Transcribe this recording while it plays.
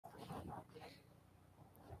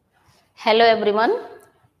Hello everyone,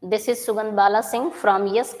 this is Sugandh Bala Singh from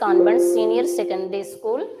Yes Convent Senior Secondary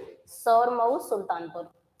School, Saurmau, Sultanpur.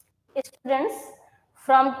 Students,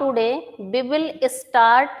 from today we will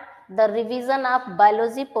start the revision of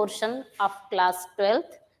biology portion of class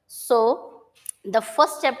 12th. So, the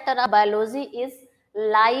first chapter of biology is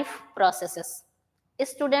life processes.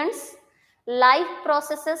 Students, life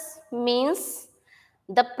processes means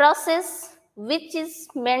the process which is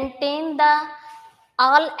maintain the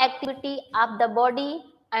all activity of the body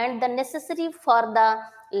and the necessary for the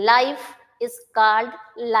life is called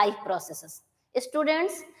life processes.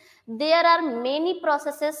 Students, there are many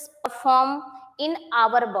processes performed in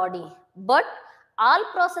our body, but all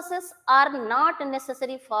processes are not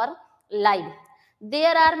necessary for life.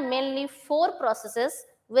 There are mainly four processes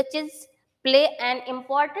which is play an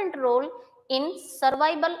important role in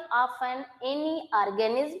survival of any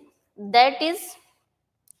organism, that is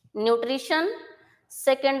nutrition,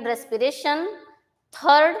 second respiration,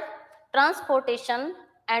 third transportation,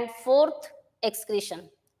 and fourth excretion.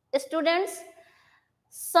 Students,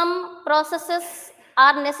 some processes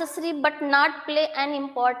are necessary but not play an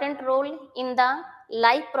important role in the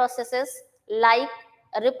life processes like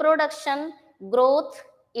reproduction, growth,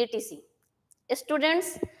 etc.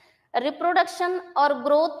 Students, reproduction और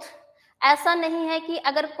growth ऐसा नहीं है कि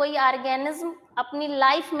अगर कोई organism अपनी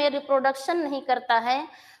life में reproduction नहीं करता है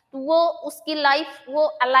तो वो उसकी लाइफ वो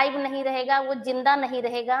अलाइव नहीं रहेगा, वो जिंदा नहीं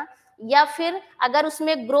रहेगा, या फिर अगर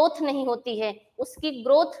उसमें ग्रोथ नहीं होती है, उसकी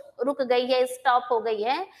ग्रोथ रुक गई है, स्टॉप हो गई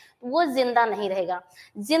है, वो जिंदा नहीं रहेगा।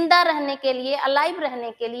 जिंदा रहने के लिए, अलाइव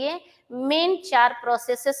रहने के लिए मेन चार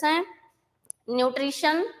प्रोसेसेस हैं: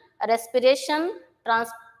 nutrition, respiration,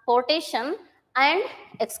 transportation and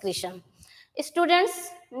excretion. Students,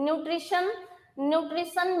 nutrition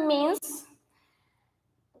means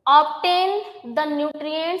obtain the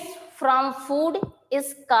nutrients from food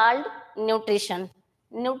is called nutrition.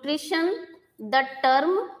 The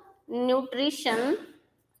term nutrition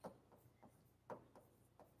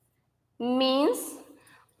means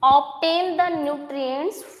obtain the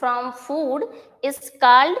nutrients from food is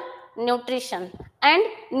called nutrition, and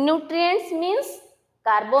nutrients means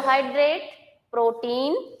carbohydrate,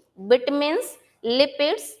 protein, vitamins,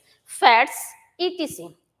 lipids, fats, etc.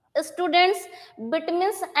 Students,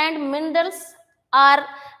 vitamins and minerals are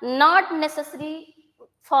not necessary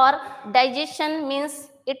for digestion, means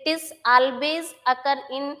it is always occur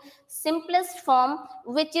in simplest form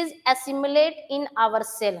which is assimilate in our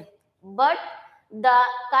cell. But the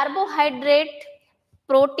carbohydrate,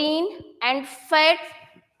 protein and fat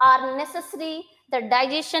are necessary the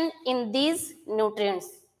digestion in these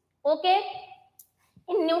nutrients. Okay?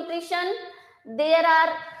 In nutrition, there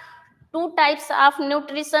are two types of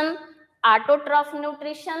nutrition: autotroph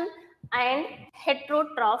nutrition and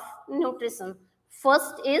heterotroph nutrition.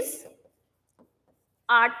 First is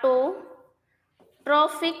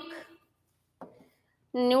autotrophic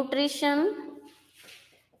nutrition,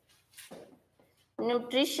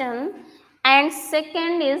 and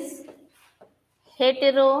second is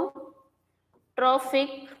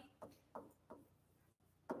heterotrophic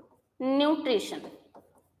nutrition.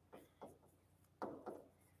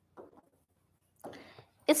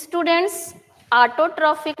 Students,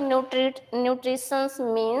 autotrophic nutrition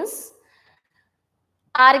means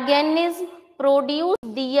organisms produce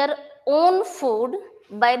their own food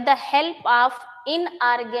by the help of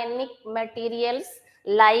inorganic materials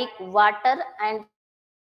like water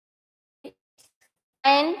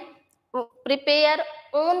and prepare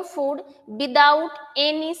own food without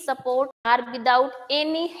any support or without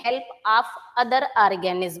any help of other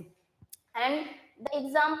organism. And the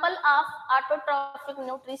example of autotrophic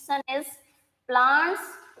nutrition is plants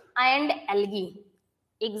and algae.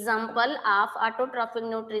 Example of autotrophic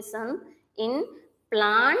nutrition in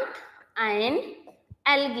plant and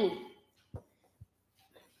algae.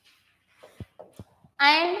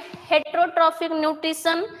 And heterotrophic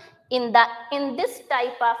nutrition, in this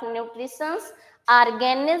type of nutrition,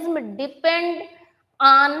 organism depend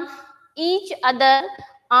on each other,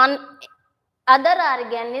 on other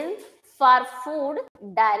organisms for food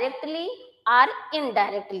directly or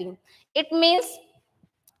indirectly. It means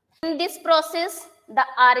in this process the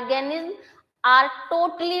organisms are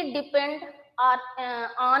totally depend on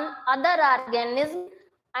other organisms,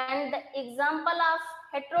 and the example of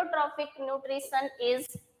heterotrophic nutrition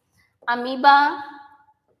is amoeba,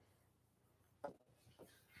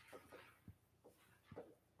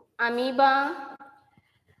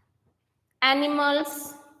 animals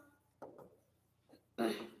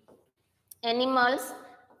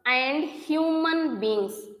and human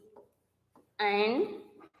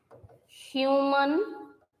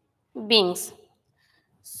beings.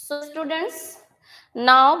 So students,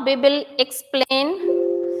 now we will explain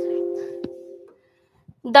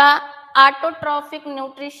the autotrophic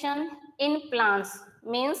nutrition in plants.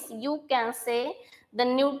 Means you can say the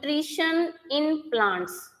nutrition in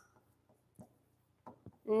plants.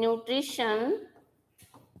 Nutrition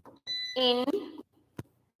in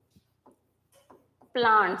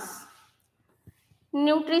plants.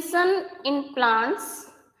 Nutrition in plants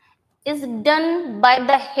is done by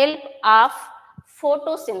the help of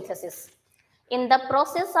photosynthesis. In the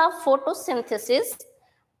process of photosynthesis,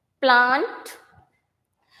 plant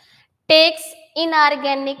takes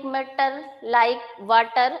inorganic matter like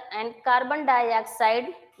water and carbon dioxide,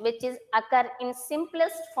 which is occur in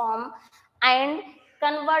simplest form, and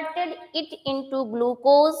converted it into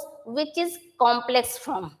glucose, which is complex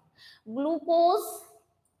form. Glucose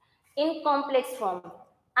in complex form,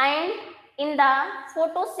 and in the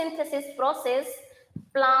photosynthesis process,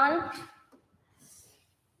 plant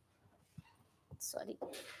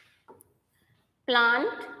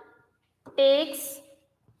plant takes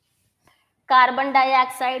carbon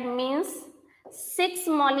dioxide, means 6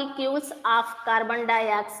 molecules of carbon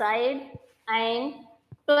dioxide and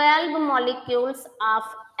 12 molecules of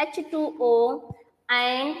H2O,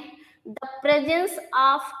 and the presence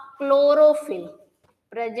of chlorophyll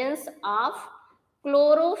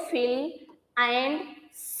chlorophyll and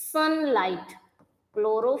sunlight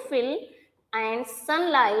chlorophyll and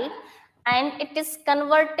sunlight, and it is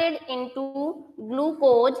converted into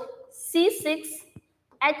glucose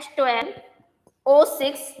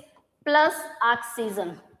C6H12O6 plus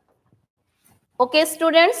oxygen. Okay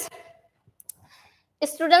students,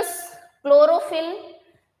 chlorophyll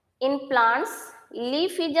in plants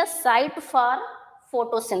leaf is a site for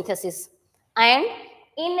photosynthesis, and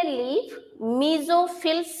in a leaf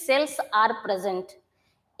mesophyll cells are present.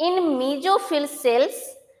 In mesophyll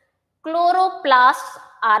cells, chloroplasts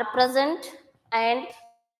are present, and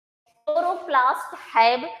chloroplasts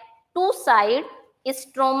have two sides,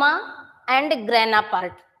 stroma and grana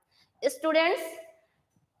part. Students,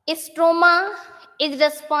 stroma is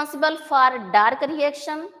responsible for dark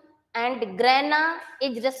reaction and grana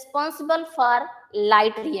is responsible for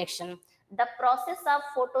light reaction. The process of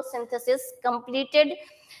photosynthesis completed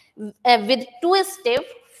with two steps.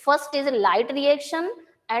 First is light reaction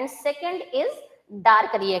and second is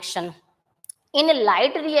dark reaction. In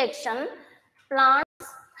light reaction, plants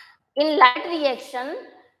in light reaction,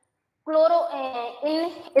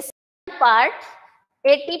 in part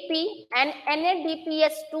ATP and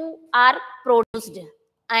NADPH2 are produced,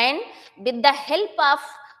 and with the help of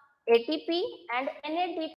ATP and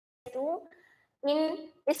NADPH2 in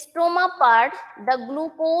stroma part, the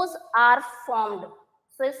glucose are formed.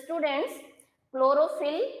 So students,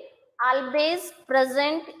 chlorophyll always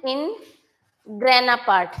present in grana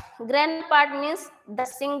part. Grana part means the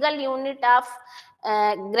single unit of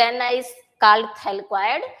grana is called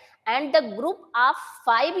thylakoid, and the group of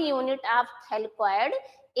 5 unit of thylakoid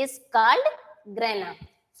is called grana.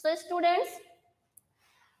 So students,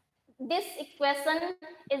 this equation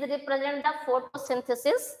is represent the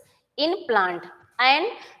photosynthesis in plant, and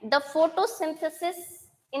the photosynthesis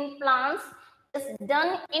in plants is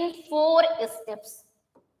done in 4 steps.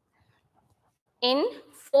 In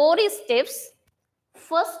 4 steps,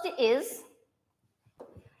 first is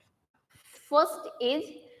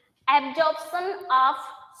absorption of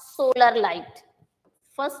solar light.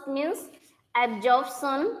 First means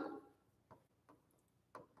absorption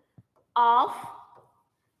of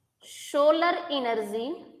solar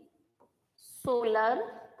energy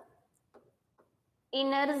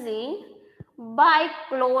by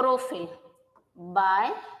chlorophyll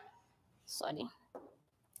by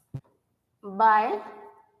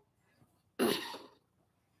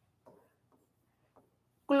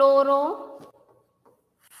chlorophyll,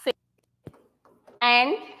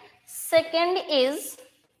 and second is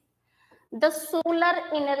the solar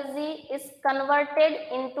energy is converted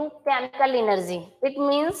into chemical energy. It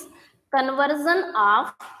means conversion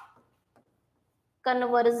of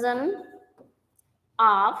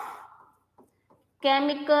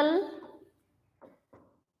chemical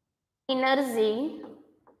energy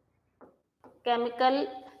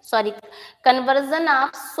conversion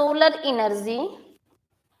of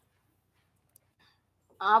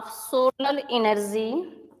solar energy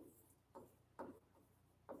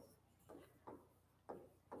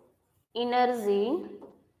in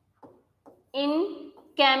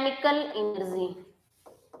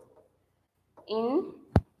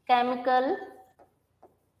chemical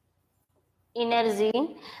energy.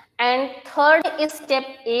 And third step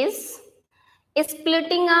is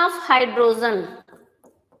splitting of hydrogen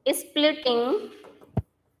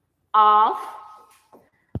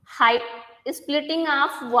Height, splitting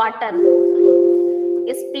of water,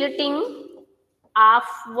 splitting of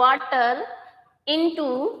water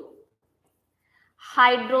into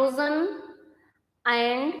hydrogen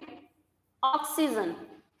and oxygen.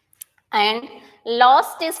 And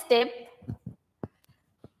last step,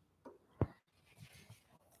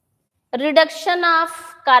 reduction of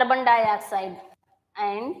carbon dioxide.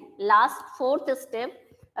 And last fourth step,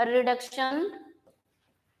 a reduction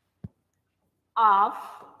of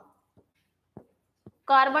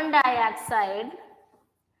carbon dioxide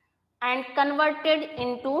and converted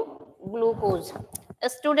into glucose.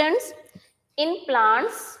 Students, in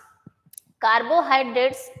plants,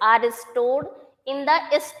 carbohydrates are stored in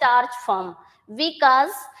the starch form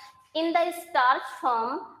because in the starch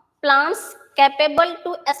form, plants capable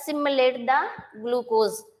to assimilate the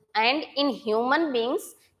glucose, and in human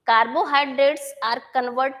beings, carbohydrates are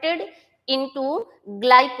converted into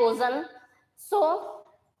glycogen. So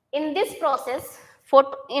in this process,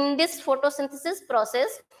 in this photosynthesis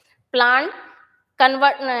process, plant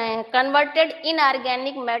converted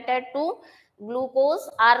inorganic matter to glucose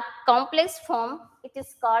or complex form. It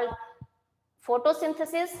is called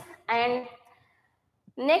photosynthesis. And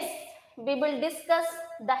next we will discuss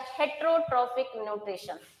the heterotrophic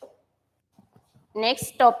nutrition.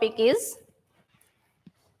 Next topic is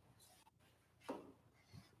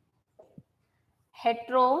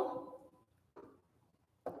heterotrophic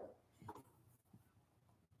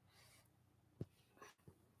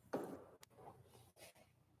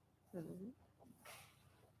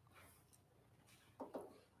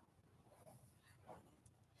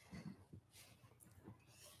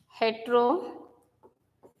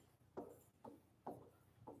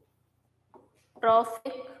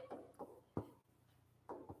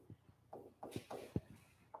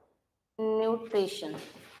nutrition.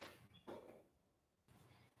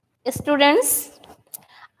 Students,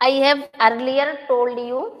 I have earlier told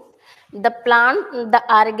you the plant, the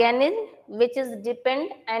organism which is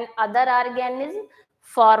depend on other organism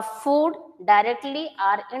for food directly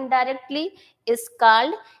or indirectly is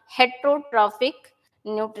called heterotrophic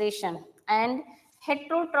nutrition. And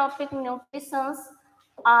heterotrophic nutritions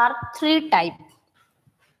are three types.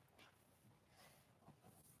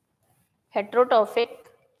 Heterotrophic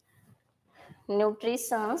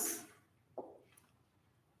nutritions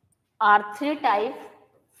are three types.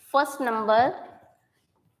 First number,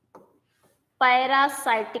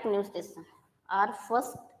 parasitic nutrition, or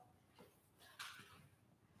first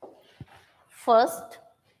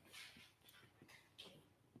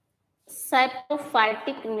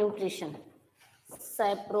saprophytic nutrition.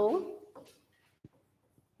 Saprophytic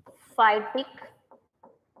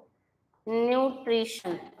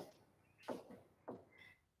nutrition.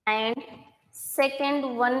 And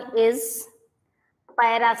second one is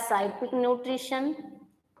parasitic nutrition.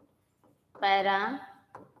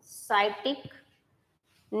 Parasitic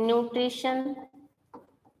nutrition.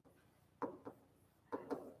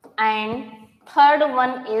 And third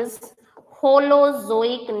one is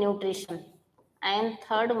holozoic nutrition. And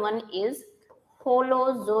third one is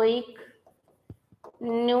holozoic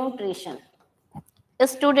nutrition.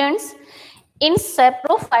 Students, in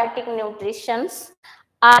saprophytic nutrition,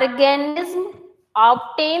 organisms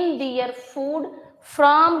obtain their food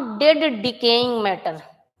from dead decaying matter.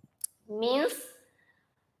 Means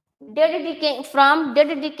from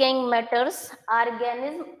dead decaying matters,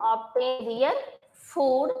 organisms obtain their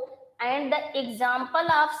food. And the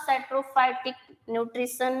example of saprophytic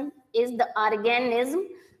nutrition is the organism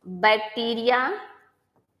bacteria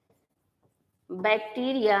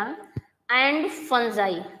and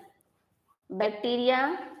fungi.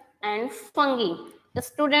 Bacteria and fungi.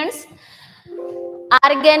 Students,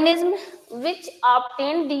 organisms which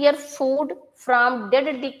obtain their food from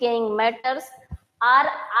dead decaying matters are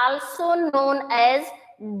also known as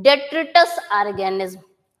detritus organism.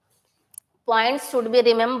 Points should be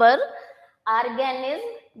remembered. Organisms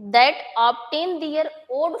that obtain their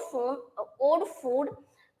old food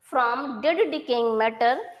from dead decaying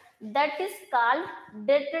matter, that is called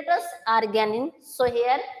detritus organism. So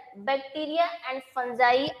here bacteria and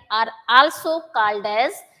fungi are also called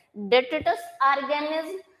as detritus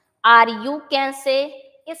organism, or you can say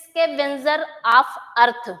scavenger of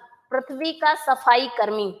earth, पृथ्वी का सफाई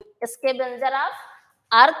कर्मी, scavenger of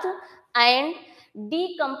earth and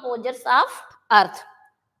decomposers of earth.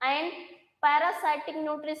 And parasitic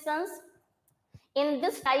nutrition, in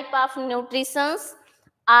this type of nutrition,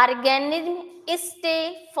 organisms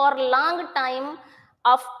stay for long time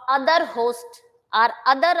of other host or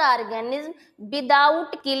other organisms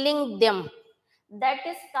without killing them. That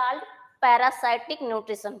is called parasitic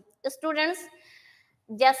nutrition. Students,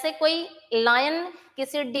 जैसे कोई lion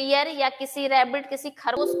किसी dear या किसी rabbit, किसी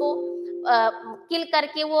खरगोश को किल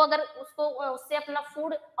करके वो अगर उसको उससे अपना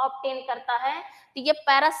फूड ऑब्टेन करता है, तो ये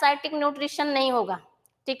पैरासाइटिक न्यूट्रिशन नहीं होगा।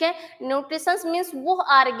 ठीक है, न्यूट्रिशन मींस वो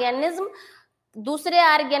ऑर्गेनिज्म दूसरे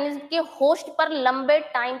ऑर्गेनिज्म के होस्ट पर लंबे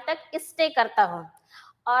टाइम तक स्टे करता हो।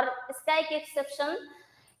 और इसका एक exception,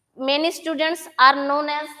 many students are known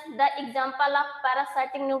as the example of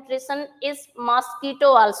parasitic nutrition is mosquito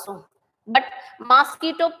also, but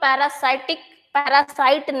mosquito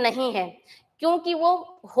parasite नहीं है, क्योंकि वो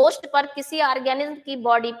होस्ट पर किसी ऑर्गेनिज्म की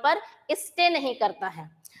बॉडी पर स्टे नहीं करता है।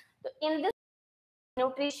 तो in this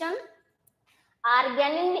nutrition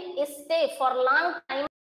organism stay for long time,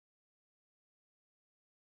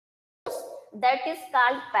 that is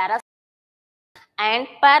called parasite. And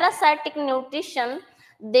parasitic nutrition,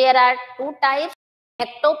 there are two types,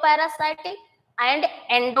 ectoparasitic and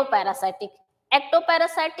endoparasitic.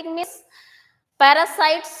 Ectoparasitic means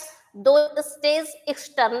parasites those stays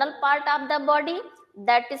external part of the body,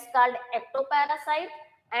 that is called ectoparasite,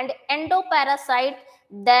 and endoparasite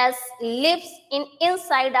that lives in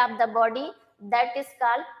inside of the body, that is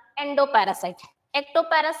called endoparasite.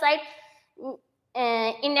 Ectoparasite,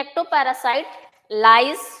 in ectoparasite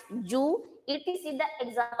lice, Jew, etc. the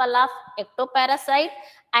example of ectoparasite,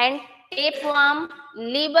 and tapeworm,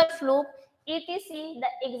 liver fluke, etc. the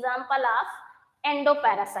example of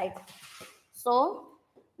endoparasite. So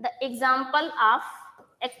the example of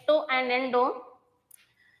ecto and endo: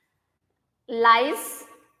 lice,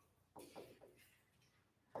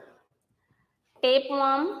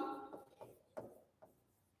 tapeworm,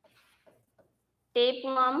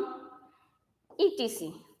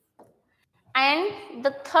 etc. And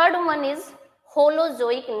the third one is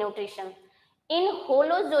holozoic nutrition. In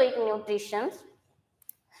holozoic nutrition,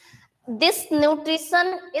 this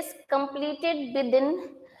nutrition is completed within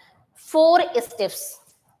 4 steps.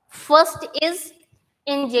 First is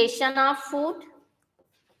ingestion of food.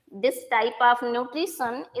 This type of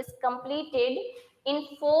nutrition is completed in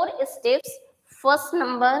 4 steps. First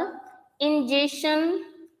number, ingestion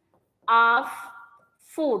of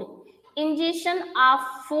food. Ingestion of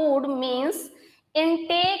food means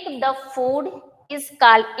intake the food is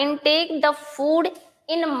called, intake the food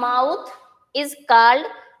in mouth is called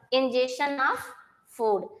ingestion of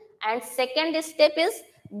food. And second step is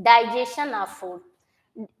digestion of food.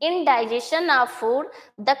 In digestion of food,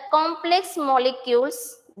 the complex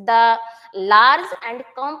molecules, the large and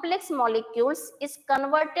complex molecules is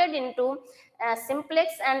converted into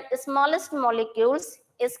simplex and smallest molecules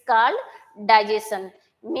is called digestion.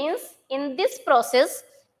 Means in this process,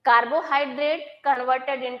 carbohydrate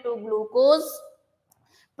converted into glucose,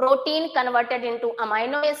 protein converted into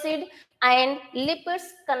amino acid, and lipids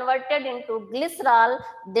converted into glycerol.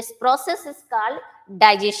 This process is called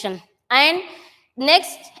digestion. And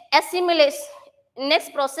next, assimilation,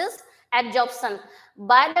 next process, absorption.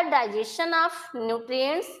 By the digestion of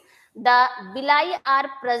nutrients, the villi are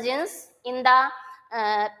present in the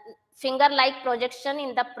finger-like projection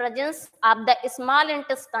in the presence of the small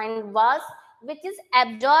intestine walls, which is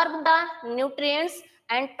absorb the nutrients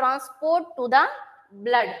and transport to the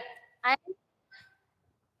blood. And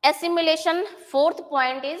assimilation, fourth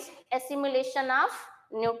point is assimilation of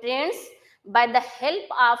nutrients. By the help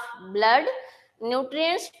of blood,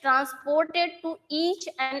 nutrients transported to each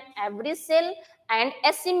and every cell and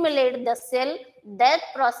assimilate the cell. That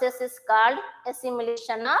process is called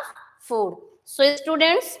assimilation of food. So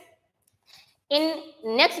students, in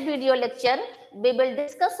next video lecture, we will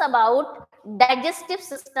discuss about digestive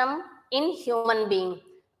system in human being.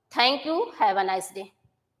 Thank you. Have a nice day.